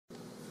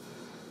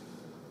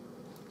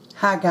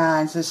Hi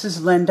guys, this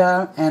is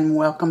Linda and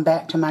welcome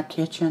back to my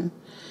kitchen.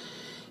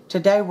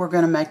 Today we're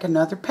going to make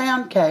another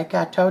pound cake.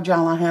 I told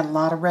y'all I had a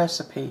lot of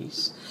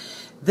recipes.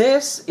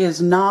 This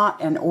is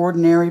not an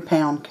ordinary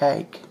pound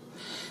cake.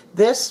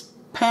 This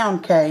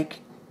pound cake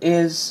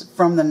is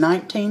from the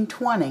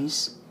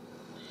 1920s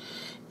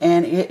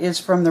and it is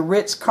from the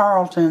Ritz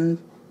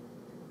Carlton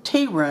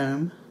tea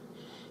room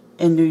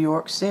in New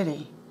York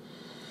City.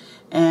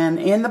 And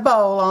in the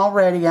bowl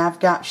already I've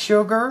got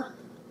sugar,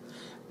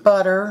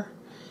 butter,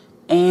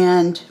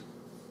 and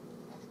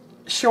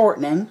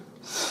shortening.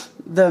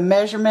 The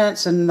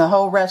measurements and the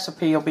whole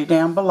recipe will be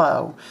down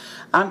below.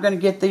 I'm going to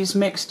get these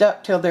mixed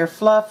up till they're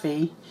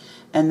fluffy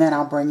and then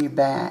I'll bring you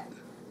back.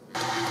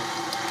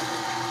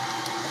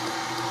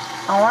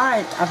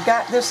 Alright, I've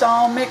got this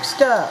all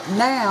mixed up.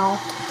 Now,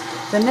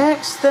 the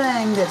next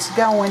thing that's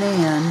going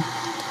in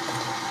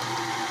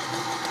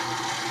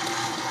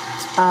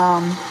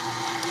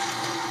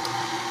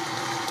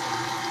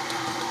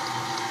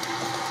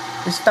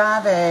is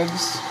 5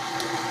 eggs.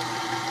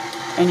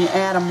 And you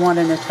add them one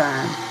at a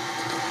time.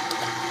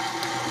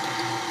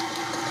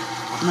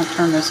 I'm going to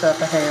turn this up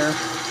a hair.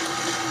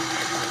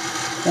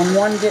 When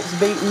one gets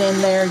beaten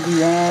in there,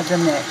 you add the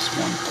next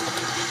one.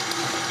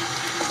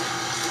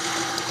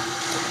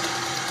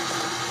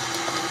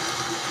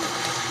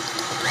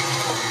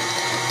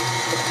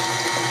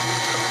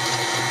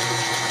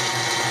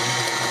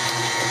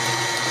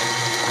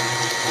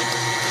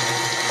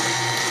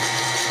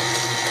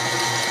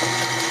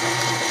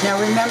 Now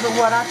remember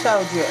what I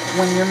told you,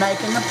 when you're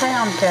making a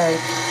pound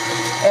cake,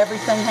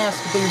 everything has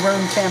to be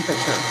room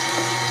temperature.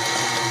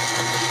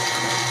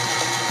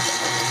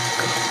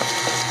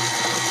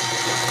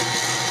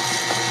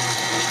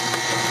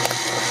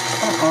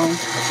 Uh-oh,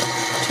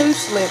 2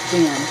 slipped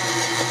in.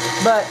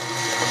 But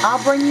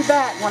I'll bring you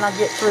back when I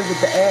get through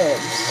with the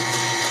eggs.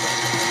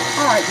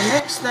 Alright, the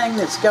next thing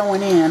that's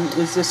going in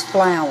is this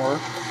flour,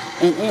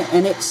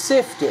 and it's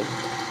sifted.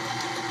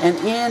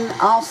 And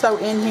also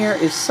in here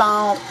is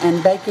salt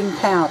and baking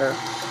powder.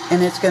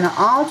 And it's going to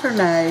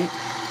alternate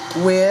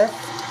with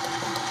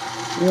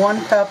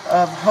 1 cup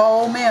of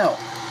whole milk.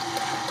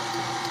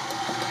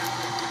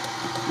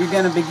 You're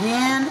going to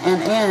begin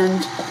and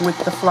end with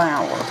the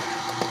flour.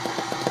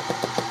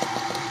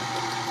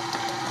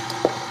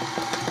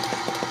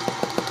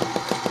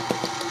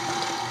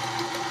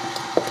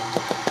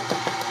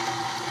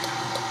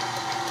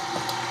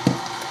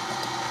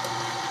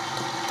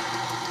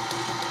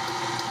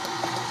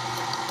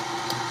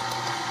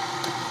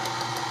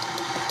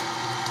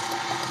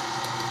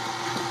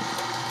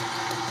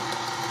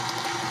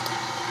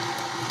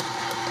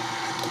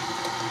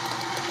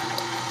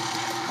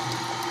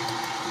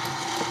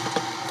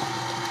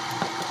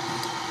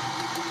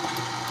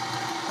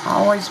 I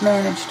always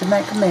manage to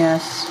make a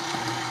mess.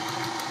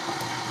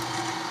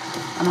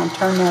 I'm going to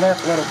turn that up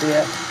a little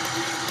bit.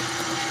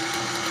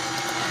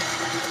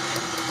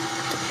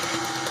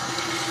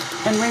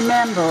 And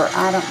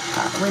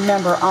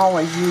remember,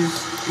 always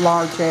use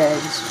large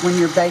eggs when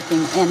you're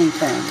baking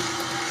anything.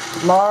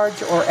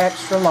 Large or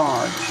extra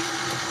large.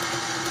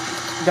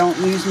 Don't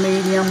use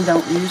medium,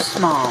 don't use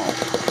small.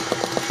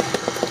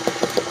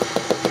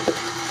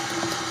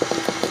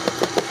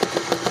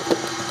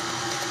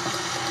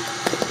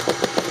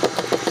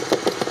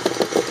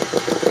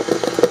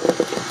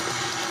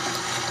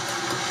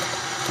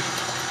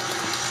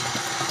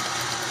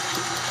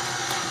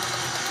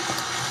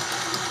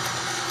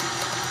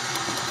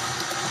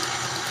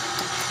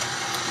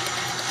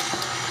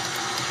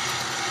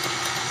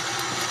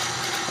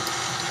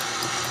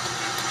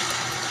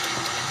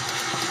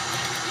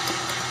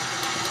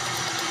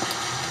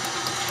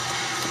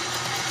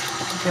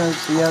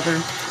 Goes the other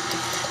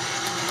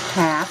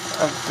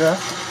half of the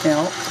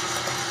milk.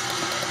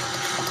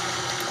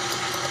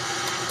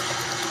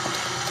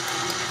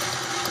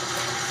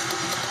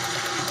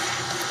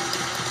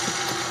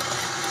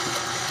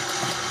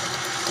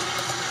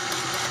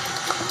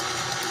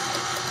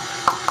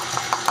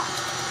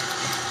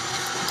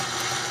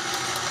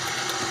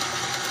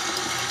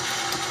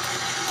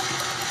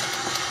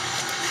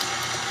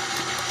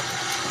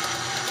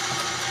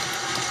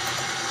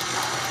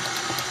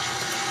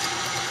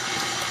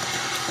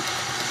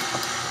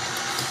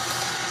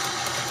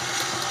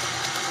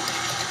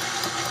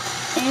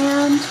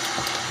 And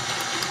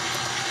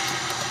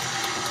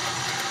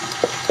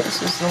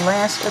this is the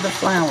last of the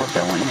flour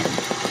going in.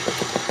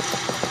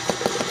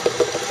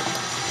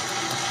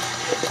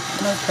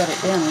 I'm going to cut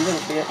it down a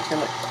little bit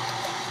till it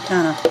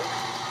kind of,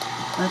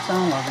 that's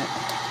all of it.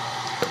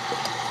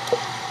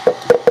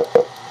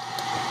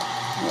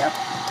 Yep.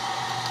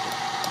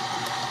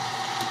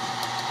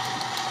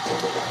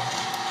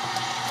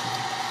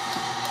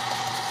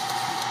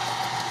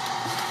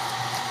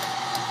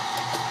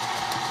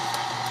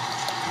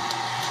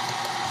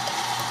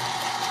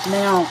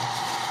 Now,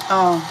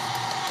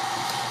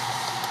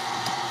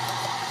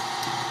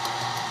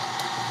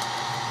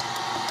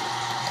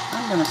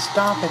 I'm going to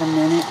stop it a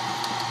minute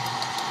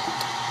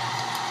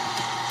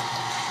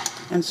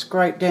and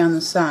scrape down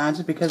the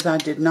sides because I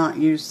did not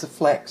use the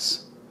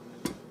flex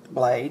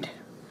blade.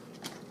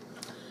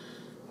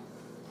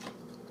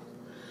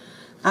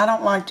 I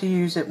don't like to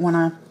use it when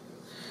I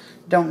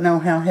don't know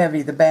how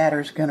heavy the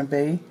batter's going to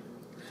be.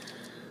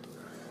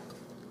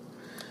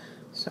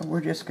 So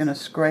we're just going to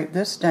scrape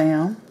this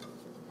down.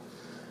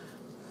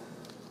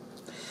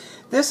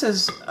 This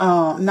is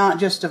not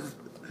just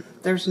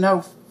there's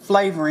no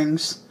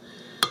flavorings,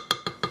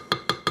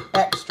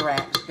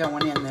 extracts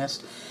going in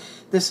this.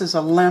 This is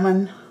a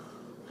lemon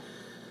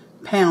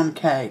pound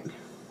cake.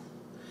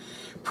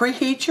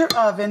 Preheat your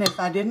oven, if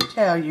I didn't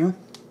tell you,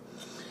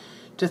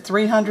 to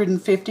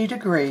 350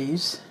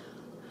 degrees.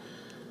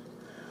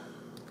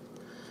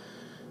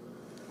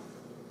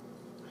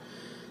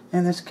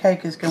 And this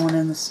cake is going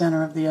in the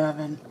center of the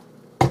oven.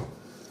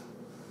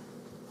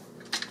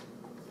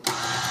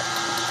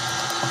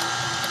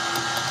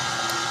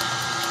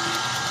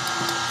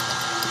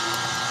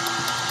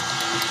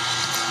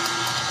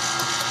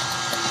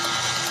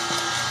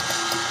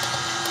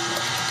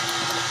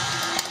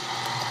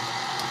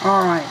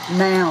 Alright,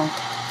 now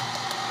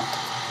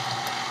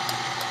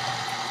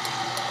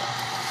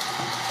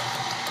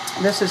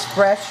this is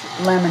fresh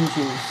lemon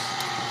juice.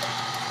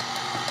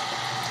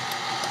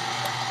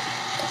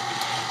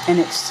 And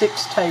it's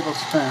 6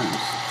 tablespoons.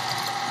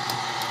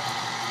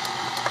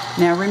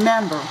 Now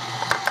remember,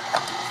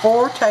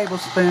 4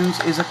 tablespoons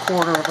is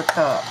 1/4 of a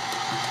cup.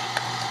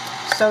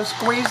 So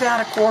squeeze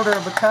out 1/4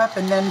 of a cup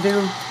and then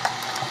do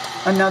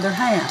another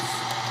half.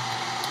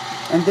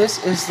 And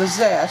this is the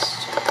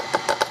zest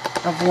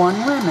of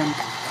 1 lemon.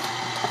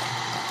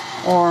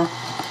 Or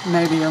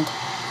maybe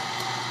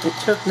it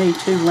took me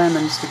 2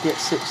 lemons to get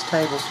 6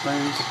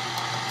 tablespoons.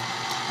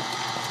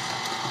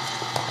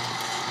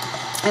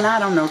 And I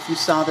don't know if you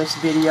saw this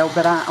video,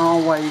 but I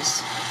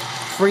always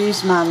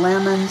freeze my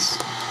lemons,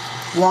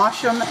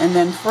 wash them, and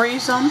then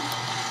freeze them.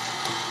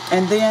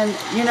 And then,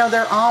 you know,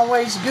 they're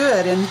always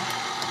good. And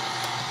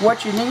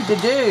what you need to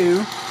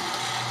do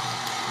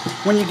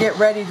when you get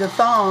ready to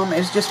thaw them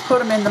is just put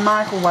them in the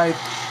microwave.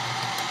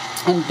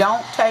 And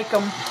don't take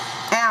them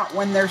out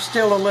when they're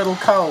still a little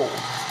cold.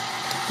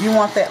 You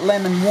want that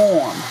lemon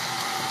warm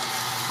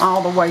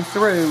all the way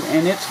through,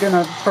 and it's going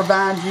to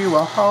provide you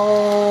a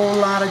whole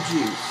lot of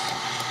juice.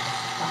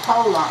 A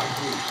whole lot of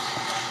juice.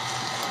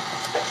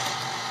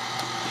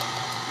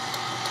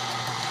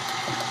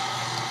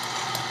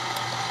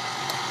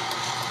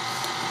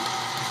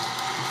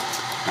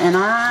 And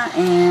I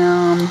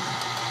am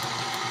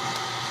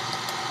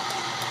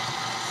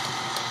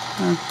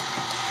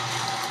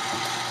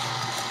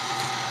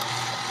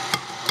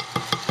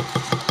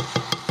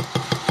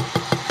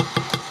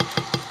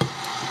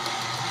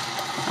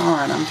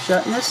alright, I'm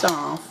shutting this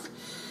off.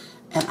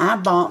 And I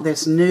bought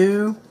this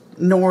new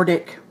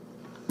Nordic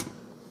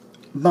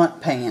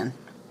Bundt pan.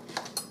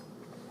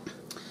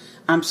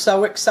 I'm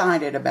so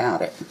excited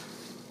about it.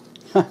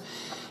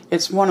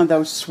 It's one of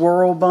those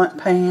swirl Bundt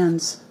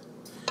pans.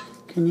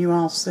 Can you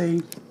all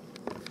see?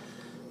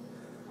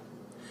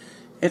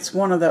 It's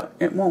one of the,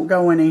 it won't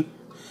go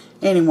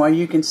anyway,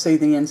 you can see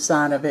the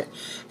inside of it.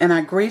 And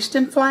I greased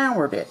and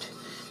floured it.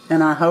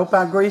 And I hope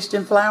I greased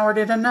and floured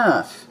it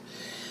enough.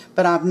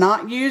 But I've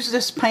not used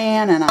this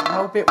pan, and I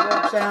hope it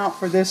works out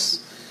for this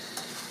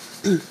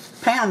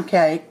pound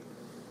cake.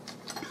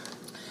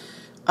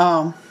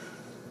 And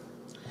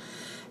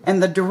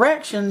the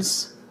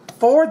directions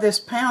for this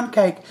pound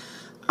cake,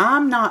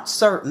 I'm not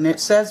certain. It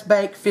says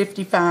bake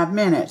 55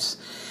 minutes.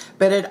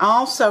 But it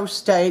also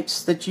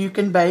states that you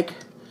can bake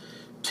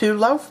 2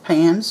 loaf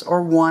pans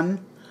or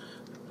 1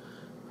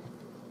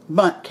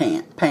 Bundt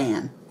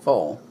pan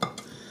full.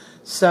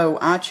 So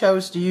I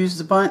chose to use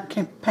the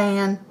Bundt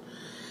pan.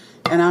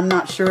 And I'm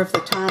not sure if the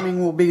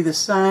timing will be the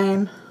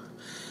same,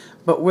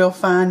 but we'll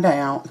find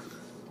out.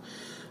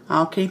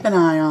 I'll keep an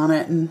eye on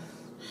it and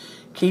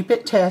keep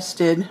it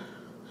tested.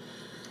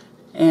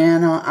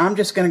 And I'm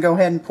just going to go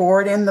ahead and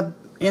pour it in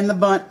the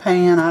Bundt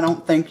pan. I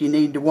don't think you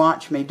need to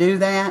watch me do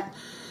that.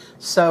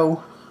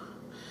 So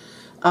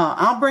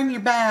I'll bring you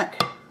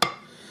back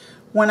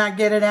when I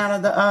get it out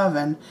of the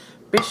oven.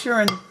 Be sure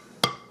and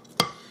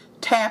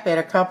tap it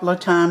a couple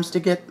of times to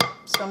get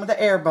some of the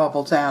air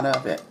bubbles out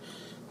of it.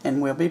 And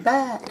we'll be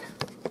back.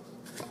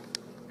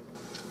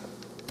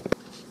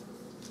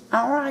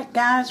 Alright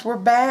guys, we're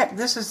back.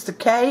 This is the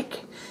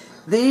cake.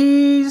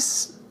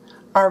 These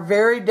are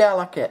very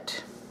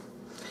delicate.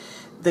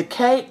 The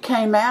cake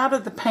came out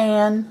of the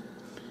pan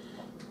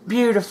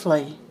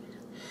beautifully.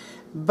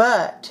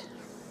 But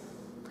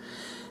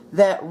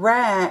that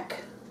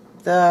rack,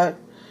 the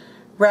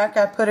rack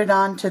I put it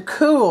on to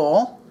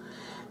cool,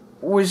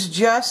 was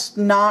just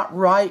not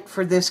right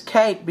for this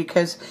cake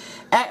because,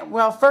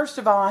 well, first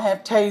of all, I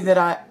have to tell you that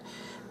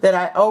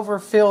I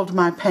overfilled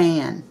my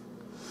pan.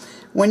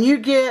 When you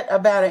get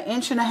about 1.5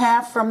 inches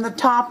from the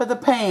top of the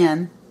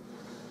pan,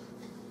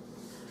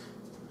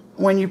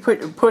 when you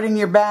putting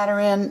your batter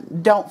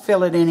in, don't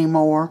fill it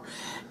anymore.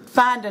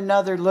 Find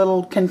another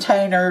little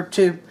container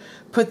to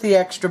put the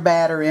extra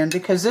batter in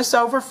because this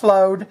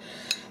overflowed,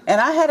 and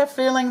I had a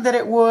feeling that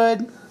it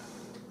would.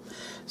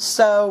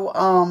 So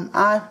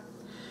I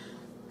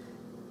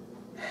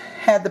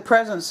had the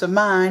presence of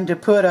mind to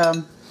put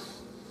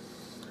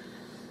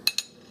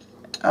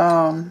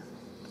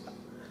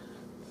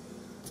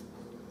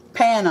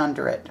pan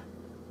under it,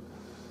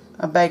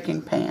 a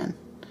baking pan.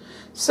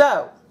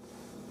 So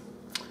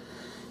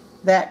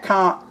that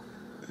caught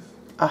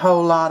a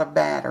whole lot of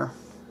batter.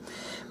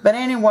 But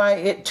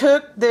anyway, it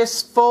took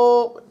this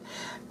full,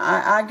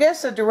 I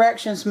guess the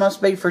directions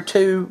must be for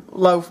 2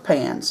 loaf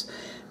pans,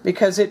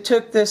 because it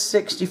took this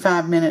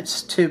 65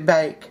 minutes to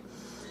bake.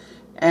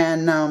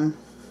 And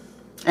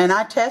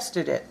I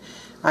tested it.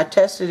 I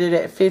tested it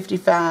at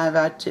 55.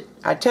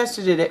 I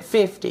tested it at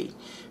 50,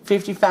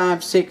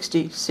 55,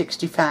 60,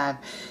 65,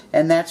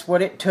 and that's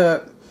what it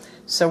took.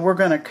 So we're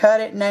going to cut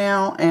it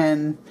now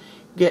and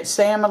get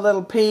Sam a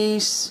little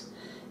piece,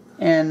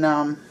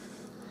 and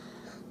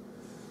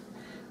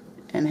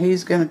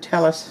he's going to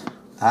tell us.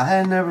 I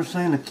had never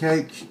seen a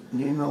cake,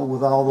 you know,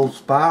 with all those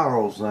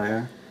spirals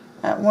there.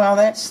 Well,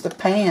 that's the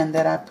pan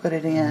that I put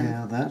it in.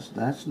 Yeah,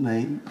 that's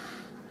neat.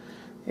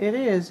 It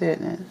is,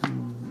 isn't it?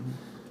 Mm-hmm.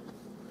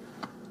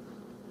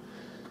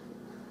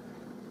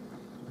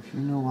 You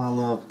know I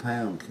love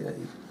pound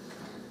cake.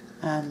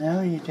 I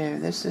know you do.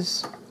 This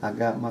is... I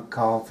got my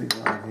coffee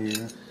right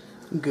here.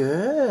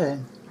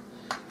 Good.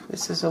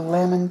 This is a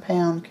lemon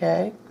pound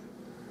cake.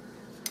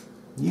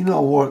 You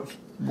know what's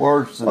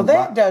worse than... Well,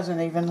 that doesn't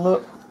even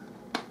look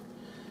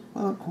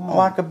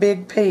like a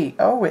big peak.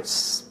 Oh,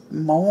 it's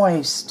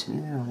moist.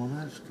 Yeah, well,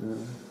 that's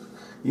good.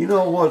 You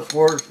know what's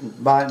worse than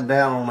biting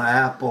down on an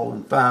apple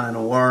and finding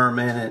a worm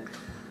in it?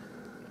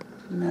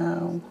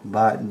 No.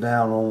 Biting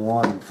down on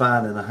one and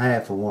finding a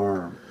half a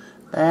worm.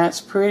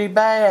 That's pretty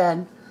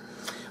bad.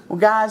 Well,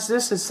 guys,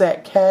 this is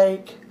that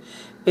cake.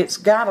 It's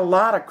got a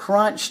lot of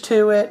crunch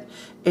to it.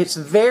 It's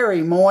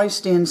very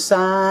moist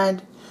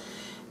inside.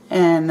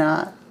 And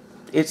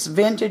it's a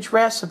vintage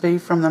recipe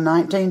from the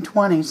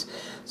 1920s.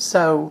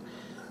 So,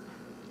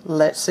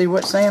 let's see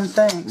what Sam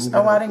thinks.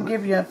 Oh, I didn't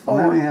give you a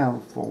fork. Let me have a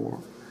fork.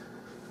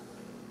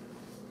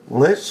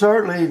 Well, it's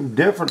certainly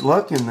different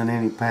looking than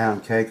any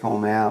pound cake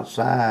on the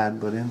outside,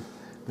 but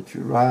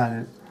you're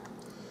right.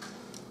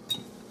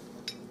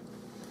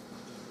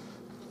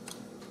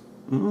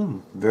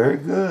 Very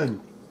good.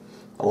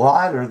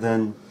 Lighter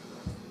than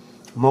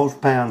most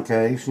pound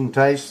cakes. You can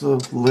taste the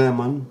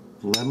lemon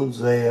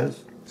zest.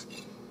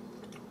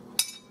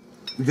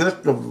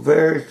 Just a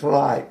very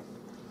slight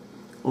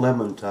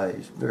lemon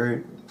taste.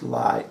 Very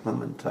light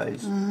lemon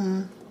taste.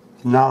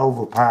 Not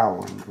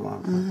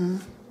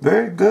overpowering.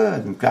 Very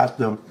good. You've got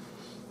the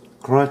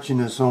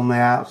crunchiness on the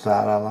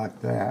outside. I like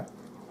that.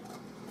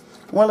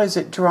 Well, is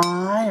it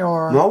dry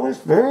or? No, it's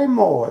very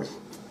moist.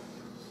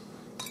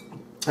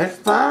 It's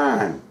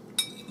fine.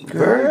 Good.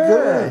 Very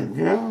good.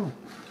 Yeah.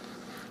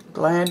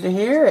 Glad to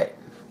hear it.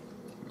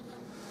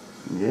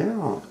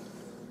 Yeah.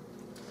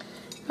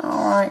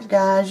 Alright,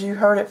 guys, you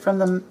heard it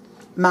from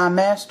my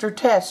master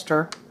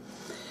tester.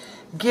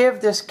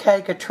 Give this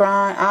cake a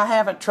try. I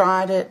haven't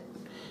tried it,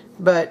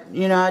 but,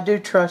 you know, I do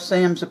trust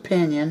Sam's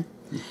opinion.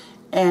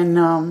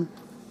 And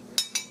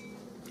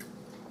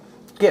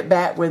get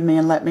back with me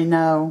and let me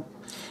know.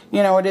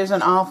 You know, it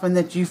isn't often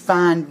that you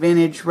find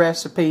vintage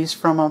recipes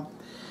from a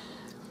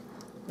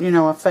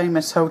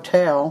famous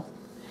hotel.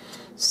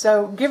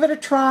 So give it a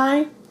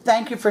try.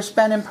 Thank you for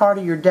spending part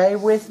of your day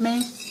with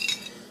me.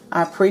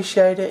 I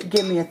appreciate it.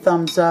 Give me a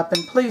thumbs up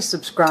and please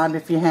subscribe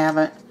if you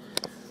haven't.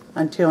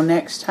 Until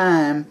next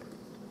time,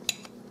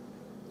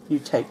 you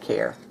take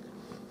care.